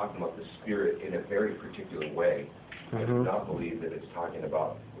 is talking about the Spirit in a very particular way. I do not believe that it's talking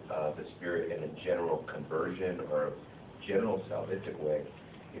about the Spirit in a general conversion or a general salvific way.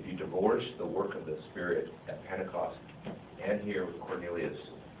 If you divorce the work of the Spirit at Pentecost and here with Cornelius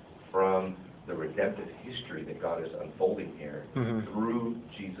from the redemptive history that God is unfolding here through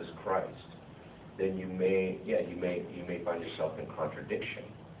Jesus Christ, then you may find yourself in contradiction.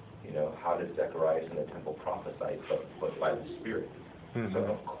 How did Zacharias in the temple prophesy but by the Spirit? So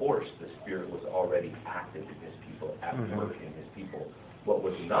of course the Spirit was already active in his people, at work in his people. What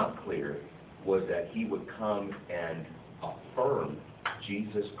was not clear was that he would come and affirm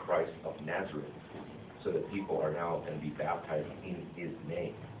Jesus Christ of Nazareth, so that people are now going to be baptized in his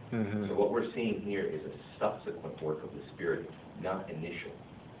name. So what we're seeing here is a subsequent work of the Spirit, not initial.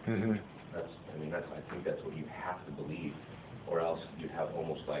 I think that's what you have to believe, or else you have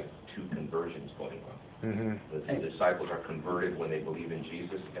almost like two conversions going on. The disciples are converted when they believe in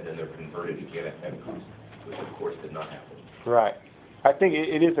Jesus, and then they're converted again at Pentecost, which of course did not happen. Right. I think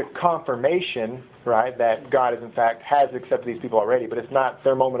it is a confirmation, right, that God is in fact has accepted these people already, but it's not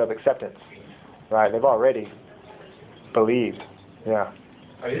their moment of acceptance, right? They've already believed. Yeah.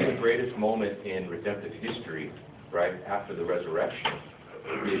 The greatest moment in redemptive history, right, after the resurrection,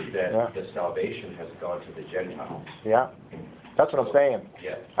 is that the salvation has gone to the Gentiles. Yeah, that's what I'm saying.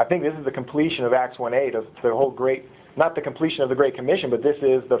 Yeah. I think this is the completion of Acts 1:8, of the whole not the completion of the Great Commission, but this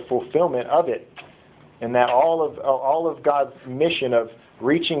is the fulfillment of it. And that all of God's mission of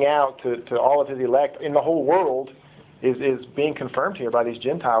reaching out to all of his elect in the whole world is being confirmed here by these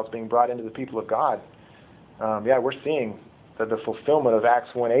Gentiles being brought into the people of God. We're seeing the fulfillment of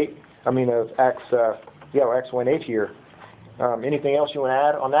Acts 1:8. Acts 1:8 here. Anything else you want to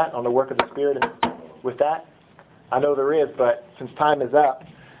add on that, on the work of the Spirit and with that? I know there is, but since time is up,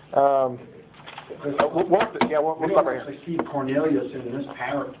 we'll We stop right don't here. actually see Cornelius in this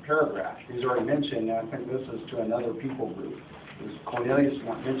paragraph. He's already mentioned, and I think this is to another people group. Cornelius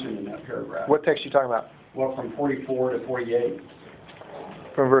not mentioned in that paragraph. What text are you talking about? Well, from 44 to 48.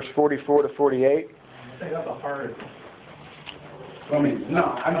 From verse 44 to 48? I think that's a hard, I mean, no,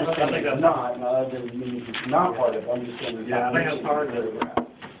 I'm just saying I think it's that's- not. No, that doesn't mean it's not part of it. I'm just saying it's yeah, not I think it's mentioned in the paragraph.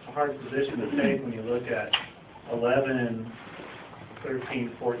 a hard position to take when you look at 11,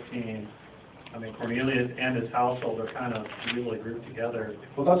 13, 14. I mean, Cornelius and his household are kind of usually grouped together.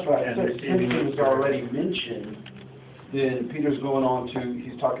 Well, that's right. And Since receiving it was the- already mentioned, then Peter's going on to,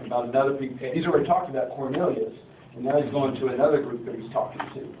 he's talking about another people. He's already talked about Cornelius, and now he's going to another group that he's talking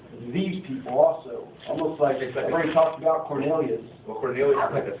to. These people also, almost like they've already talked about Cornelius. Well, Cornelius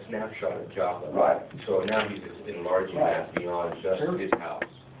is like a snapshot of Joppa. Right. So now he's just enlarging that beyond just Sure. his house.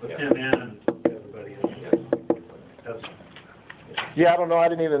 With Yeah. him and everybody else. Yeah. That's, Yeah, I don't know. I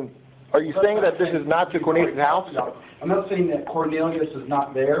didn't even... Are you saying that this is not to Cornelius' house? I'm not saying that Cornelius is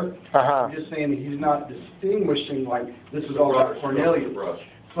not there. Uh-huh. I'm just saying that he's not distinguishing like this is all about Cornelius.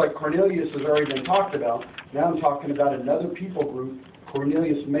 It's like Cornelius has already been talked about. Now I'm talking about another people group.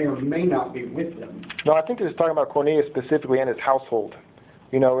 Cornelius may or may not be with them. No, I think this is talking about Cornelius specifically and his household.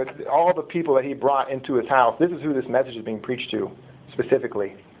 You know, all the people that he brought into his house. This is who this message is being preached to,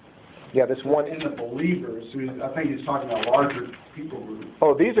 specifically. Yeah, this one... And the believers, who I think he's talking about a larger people group.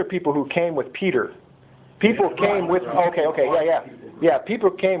 Oh, these are people who came with Peter. People Yeah, came with... right. Okay, yeah. Yeah,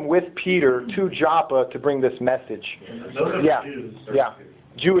 people came with Peter to Joppa to bring this message. those are Yeah, Jews. yeah.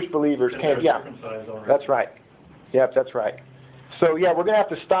 Jewish believers And came, they're yeah. circumcised already. That's right. Yep, that's right. So yeah, we're gonna have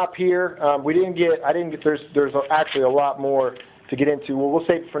to stop here. There's actually a lot more to get into. Well, we'll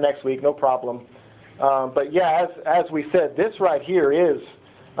save it for next week, no problem. But yeah, as we said, this right here is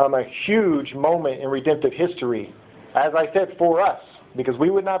a huge moment in redemptive history. As I said, for us, because we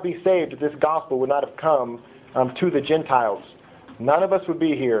would not be saved if this gospel would not have come to the Gentiles. None of us would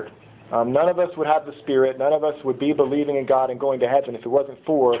be here. None of us would have the Spirit. None of us would be believing in God and going to heaven if it wasn't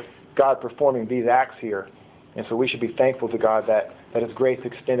for God performing these acts here. And so we should be thankful to God that His grace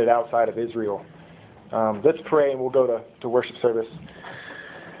extended outside of Israel. Let's pray and we'll go to worship service.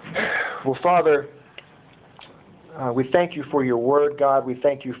 Well, Father, we thank you for your word, God. We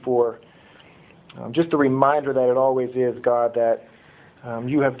thank you for just a reminder that it always is, God, that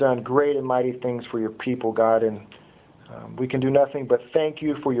you have done great and mighty things for your people, God. And we can do nothing but thank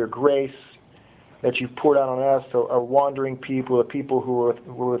you for your grace that you've poured out on us, a wandering people, a people who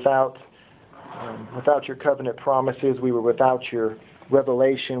were without your covenant promises. We were without your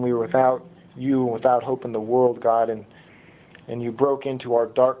revelation. We were without you and without hope in the world, God. And you broke into our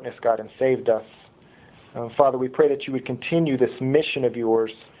darkness, God, and saved us. Father, we pray that you would continue this mission of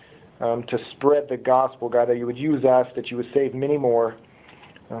yours to spread the gospel, God, that you would use us, that you would save many more.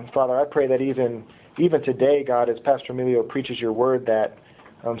 Father, I pray that even today, God, as Pastor Emilio preaches your word, that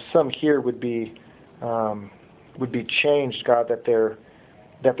some here would be changed, God, that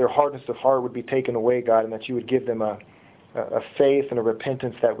their hardness of heart would be taken away, God, and that you would give them a faith and a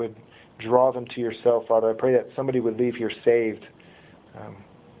repentance that would draw them to yourself, Father. I pray that somebody would leave here saved.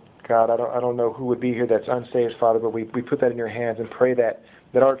 God, I don't know who would be here that's unsaved, Father, but we put that in your hands and pray that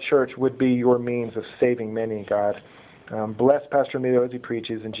our church would be your means of saving many, God. Bless Pastor Emilio as he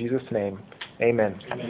preaches. In Jesus' name, amen.